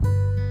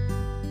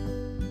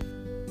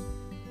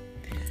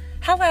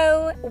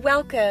Hello,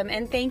 welcome,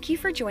 and thank you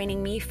for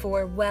joining me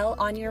for Well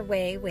on Your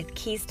Way with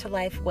Keys to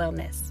Life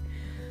Wellness.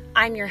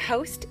 I'm your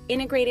host,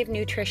 Integrative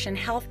Nutrition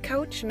Health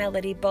Coach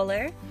Melody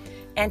Buller,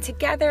 and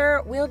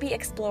together we'll be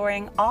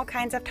exploring all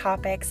kinds of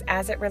topics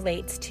as it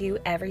relates to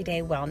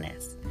everyday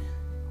wellness.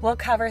 We'll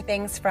cover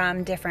things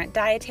from different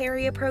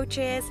dietary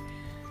approaches,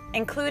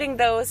 including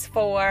those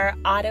for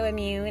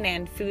autoimmune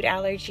and food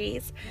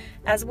allergies,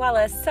 as well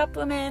as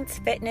supplements,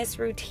 fitness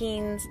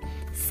routines,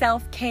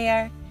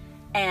 self-care,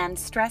 and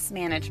stress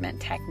management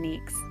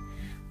techniques.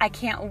 I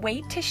can't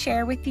wait to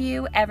share with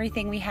you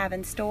everything we have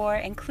in store,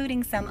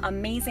 including some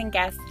amazing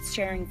guests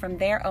sharing from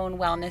their own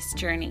wellness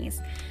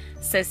journeys.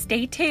 So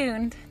stay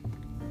tuned.